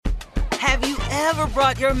Have you ever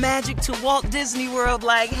brought your magic to Walt Disney World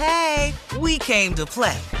like, hey, we came to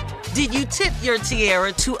play? Did you tip your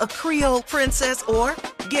tiara to a Creole princess or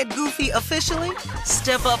get goofy officially?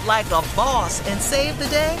 Step up like a boss and save the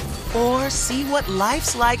day? Or see what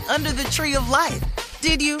life's like under the tree of life?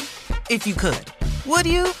 Did you? If you could. Would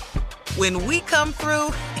you? When we come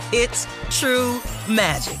through, it's true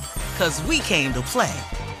magic. 'Cause we came to play.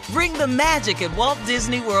 Bring the magic at Walt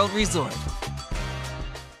Disney World Resort.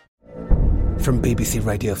 From BBC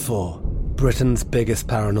Radio 4, Britain's biggest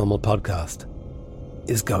paranormal podcast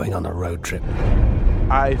is going on a road trip.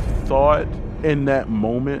 I thought in that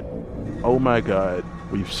moment, oh my God,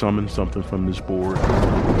 we've summoned something from this board.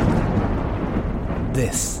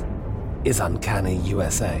 This is Uncanny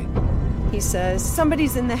USA. He says,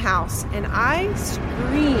 somebody's in the house, and I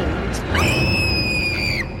screamed.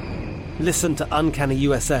 Listen to Uncanny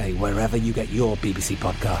USA wherever you get your BBC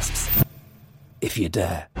podcasts, if you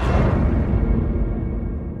dare.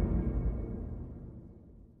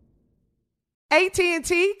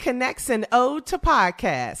 AT&T connects an ode to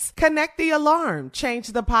podcasts. Connect the alarm. Change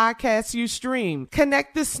the podcast you stream.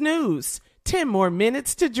 Connect the snooze. 10 more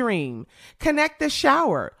minutes to dream. Connect the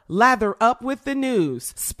shower. Lather up with the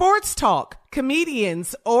news. Sports talk,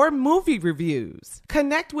 comedians, or movie reviews.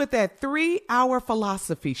 Connect with that 3-hour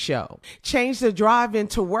philosophy show. Change the drive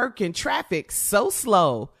into work in traffic so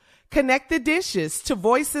slow. Connect the dishes to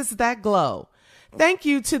voices that glow. Thank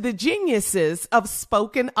you to the geniuses of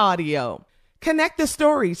spoken audio. Connect the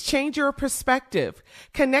stories, change your perspective.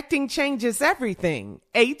 Connecting changes everything.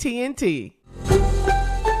 AT&T.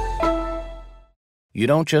 You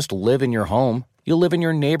don't just live in your home, you live in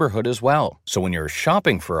your neighborhood as well. So when you're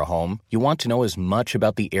shopping for a home, you want to know as much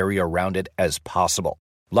about the area around it as possible.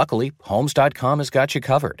 Luckily, Homes.com has got you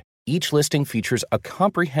covered. Each listing features a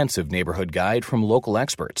comprehensive neighborhood guide from local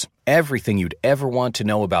experts. Everything you'd ever want to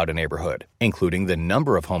know about a neighborhood, including the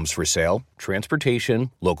number of homes for sale,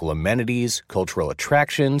 transportation, local amenities, cultural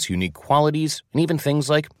attractions, unique qualities, and even things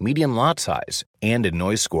like median lot size and a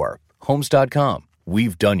noise score. Homes.com.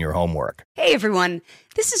 We've done your homework. Hey, everyone.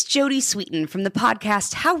 This is Jody Sweeten from the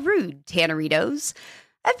podcast How Rude, Tanneritos.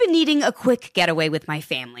 I've been needing a quick getaway with my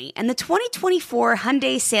family, and the 2024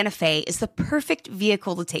 Hyundai Santa Fe is the perfect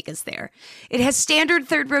vehicle to take us there. It has standard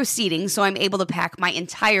third-row seating, so I'm able to pack my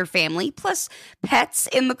entire family, plus pets,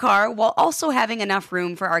 in the car, while also having enough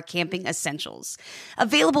room for our camping essentials.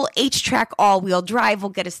 Available H-Track all-wheel drive will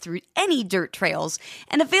get us through any dirt trails,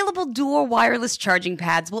 and available dual wireless charging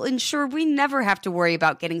pads will ensure we never have to worry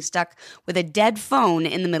about getting stuck with a dead phone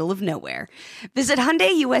in the middle of nowhere. Visit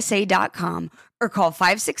HyundaiUSA.com or call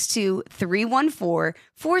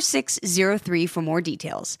 562-314-4603 for more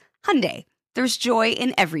details. Hyundai, there's joy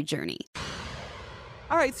in every journey.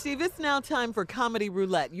 All right, Steve, it's now time for Comedy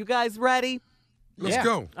Roulette. You guys ready? Let's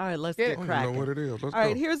go. All right, let's get cracking. I don't know what it is. Let's go. All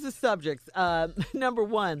right, here's the subjects. Number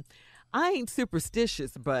one, I ain't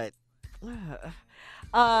superstitious, but...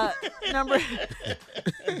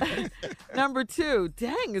 number two,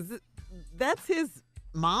 dang, that's his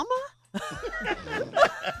mama?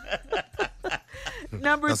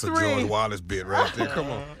 Number That's three. That's a George Wallace bit right there. Come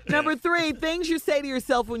on. Number three, things you say to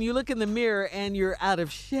yourself when you look in the mirror and you're out of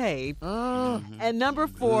shape. And number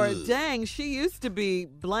four, dang, she used to be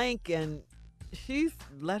blank and she's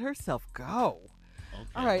let herself go. Okay.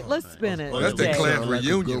 All right, let's spin it. Well, that's the class like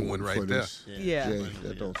reunion one right there. Yeah. Jay,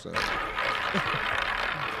 that don't sound.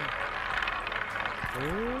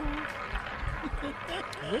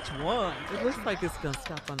 Which one? It looks like it's going to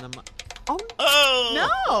stop on the...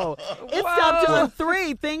 No! It stopped on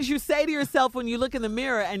three. Things you say to yourself when you look in the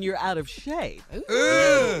mirror and you're out of shape.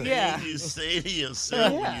 Yeah. Things you say to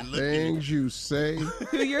yourself when you look Things you say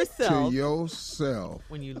to yourself. To yourself.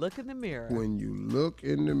 When you look in the mirror. When you look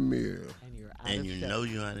in the mirror. And you're out and of you shape. know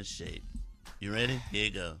you're out of shape. You ready? Here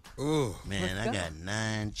you go. Ooh. Man, I got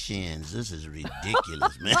 9 chins. This is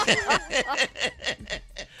ridiculous, man.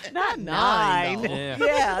 Not 9.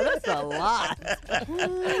 Yeah, that's a lot.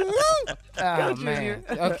 Oh, man.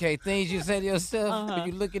 Okay, things you say to yourself when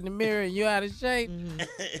you look in the mirror and you're out of shape.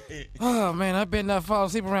 Oh, man, I better not fall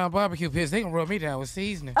asleep around barbecue pits. They gonna rub me down with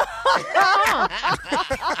seasoning. Not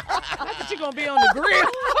that you're going to be on the grill.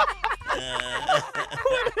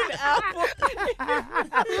 With an apple.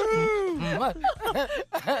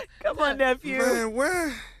 Come on, nephew. Man,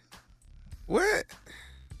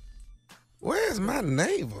 where's my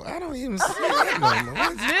navel? I don't even see that no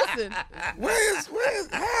more. Missing. Where's,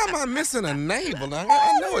 how am I missing a navel now?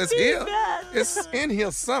 I know it's here. It's in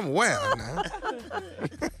here somewhere now.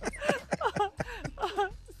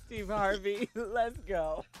 Steve Harvey, let's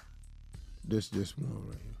go. This one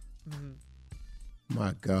right here.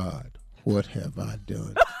 My God, what have I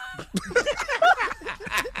done?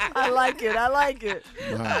 like it. I like it.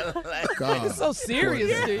 My God. It's so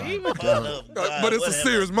serious, Steve. But it's a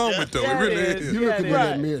serious moment, though. It really is. You looking in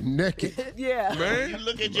that mirror naked. Yeah. Man. You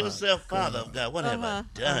look at yourself, Father of God, what have I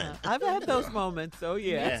done? I've had those moments, so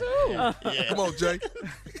yeah. Yeah. Come on, Jay.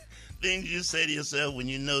 Things you say to yourself when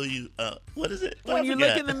you know you, what is it? When you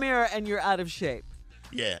look in the mirror and you're out of shape.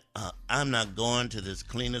 Yeah, I'm not going to this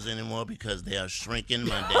cleaners anymore because they are shrinking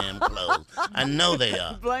my damn clothes. I know they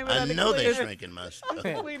are. Blame it on I the know they're cleaners. shrinking my stuff.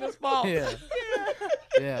 Cleaner's fault.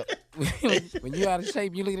 Yeah. When you out of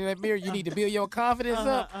shape, you look in that mirror, you need to build your confidence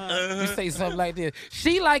up. You say something like this.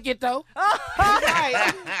 She like it, though.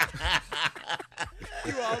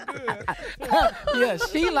 You all good. Yeah,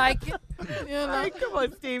 she like it. You know? All right, come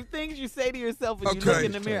on, Steve. Things you say to yourself when you look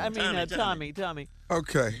in the mirror. I mean, Tommy.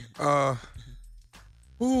 Okay.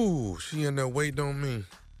 Ooh, she in there waiting on me.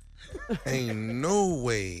 Ain't no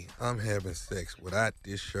way I'm having sex without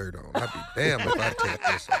this shirt on. I'd be damned if I take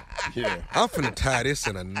this off. Yeah. I'm finna tie this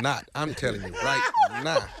in a knot. I'm telling you right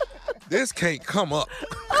now. This can't come up.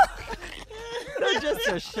 Just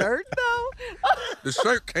a shirt, though? The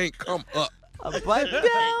shirt can't come up. A button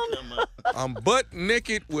down? I'm butt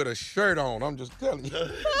naked with a shirt on. I'm just telling you.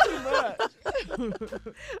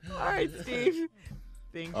 All right, Steve.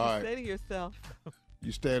 Things All you right. say to yourself.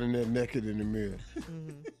 You standing there naked in the mirror.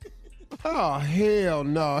 Oh, hell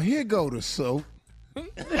no. Here go the soap. Come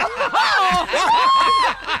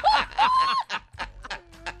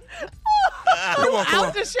on.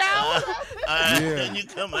 Out the shower? When you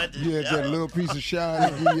come out the You had that little piece of shower they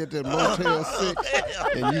give you at that Motel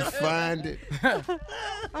 6, and you find it.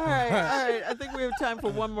 All right. I think we have time for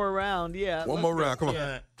one more round. Yeah. One more round. Come on.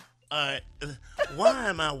 Yeah. All right. Why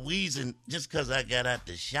am I wheezing just because I got out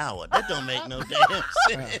the shower? That don't make no damn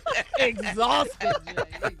sense. Exhausted.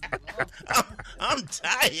 I'm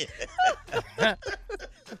tired. But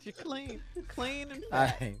you're clean. Clean and All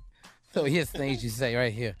fat. right. So here's things you say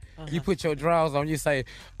right here. You put your drawers on, you say,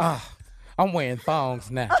 I'm wearing thongs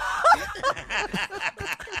now.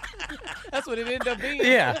 That's what it ended up being.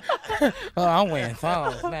 Yeah. I'm wearing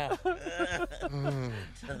thongs now.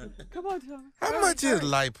 Come on, Tommy. How much is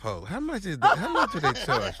lipo? How much do they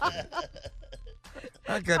charge for that?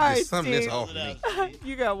 I got All right, this something that's Steve. off me.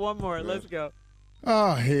 You got one more. Let's go.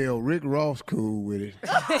 Oh, hell, Rick Ross cool with it.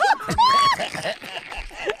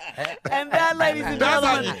 And that, ladies and That's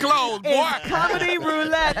gentlemen, how you close, boy. is Comedy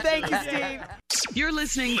Roulette. Thank you, Steve. You're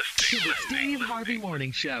listening to the Steve Harvey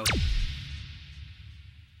Morning Show.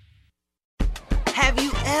 Have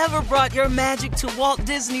you ever brought your magic to Walt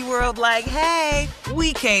Disney World like, hey,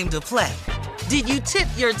 we came to play? Did you tip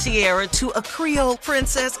your tiara to a Creole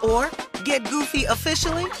princess or get goofy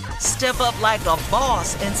officially? Step up like a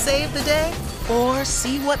boss and save the day? Or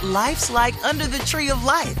see what life's like under the tree of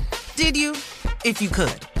life? Did you? If you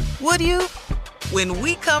could. Would you? When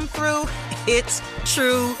we come through, it's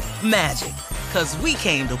true magic. 'Cause we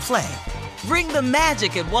came to play. Bring the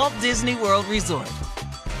magic at Walt Disney World Resort.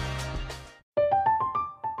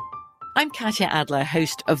 I'm Katya Adler,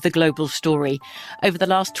 host of The Global Story. Over the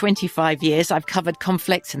last 25 years, I've covered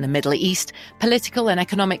conflicts in the Middle East, political and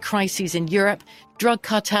economic crises in Europe, drug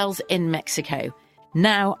cartels in Mexico.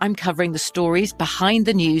 Now I'm covering the stories behind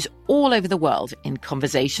the news all over the world in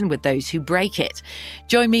conversation with those who break it.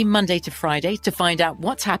 Join me Monday to Friday to find out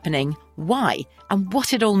what's happening, why, and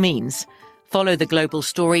what it all means. Follow The Global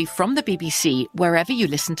Story from the BBC wherever you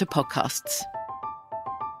listen to podcasts.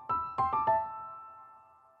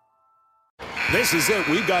 This is it.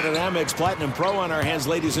 We've got an Amex Platinum Pro on our hands,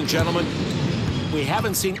 ladies and gentlemen. We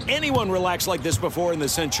haven't seen anyone relax like this before in the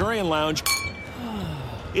Centurion Lounge.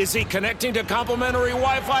 Is he connecting to complimentary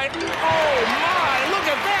Wi-Fi? Oh, my! Look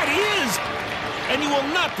at that! He is! And you will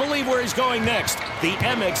not believe where he's going next. The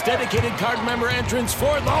Amex dedicated card member entrance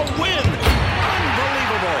for the win!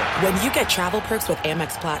 Unbelievable! When you get travel perks with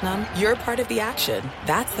Amex Platinum, you're part of the action.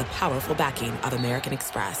 That's the powerful backing of American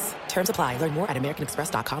Express. Terms apply. Learn more at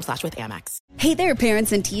americanexpress.com/withAmex. Hey there,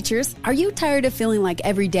 parents and teachers. Are you tired of feeling like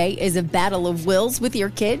every day is a battle of wills with your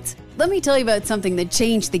kids? Let me tell you about something that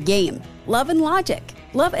changed the game. Love and Logic.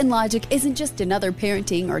 Love and Logic isn't just another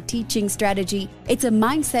parenting or teaching strategy. It's a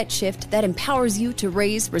mindset shift that empowers you to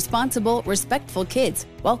raise responsible, respectful kids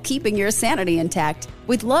while keeping your sanity intact.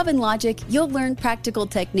 With Love and Logic, you'll learn practical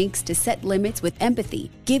techniques to set limits with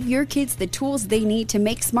empathy, give your kids the tools they need to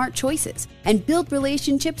make smart choices, and build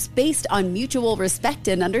relationships based on mutual respect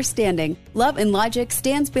and understanding. Love and Logic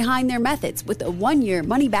stands behind their methods with a 1-year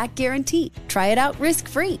money-back guarantee. Try it out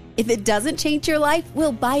risk-free. If it doesn't change your life,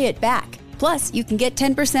 we'll buy it back. Plus, you can get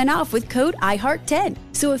 10% off with code IHEART10.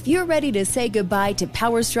 So if you're ready to say goodbye to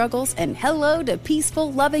power struggles and hello to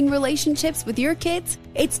peaceful, loving relationships with your kids,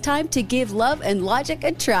 it's time to give Love and Logic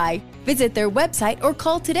a try. Visit their website or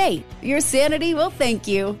call today. Your sanity will thank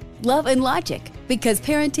you. Love and Logic, because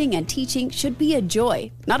parenting and teaching should be a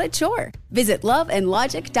joy, not a chore. Visit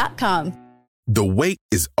loveandlogic.com. The wait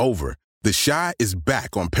is over. The Chi is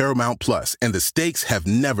back on Paramount Plus, and the stakes have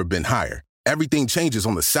never been higher. Everything changes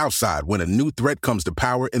on the South Side when a new threat comes to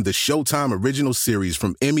power in the Showtime original series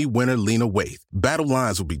from Emmy winner Lena Waithe. Battle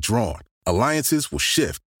lines will be drawn, alliances will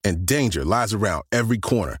shift, and danger lies around every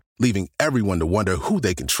corner, leaving everyone to wonder who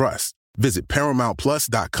they can trust. Visit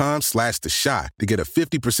ParamountPlus.com/The Chi to get a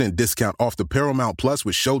 50% discount off the Paramount Plus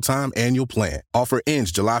with Showtime annual plan. Offer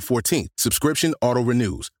ends July 14th. Subscription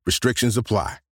auto-renews. Restrictions apply.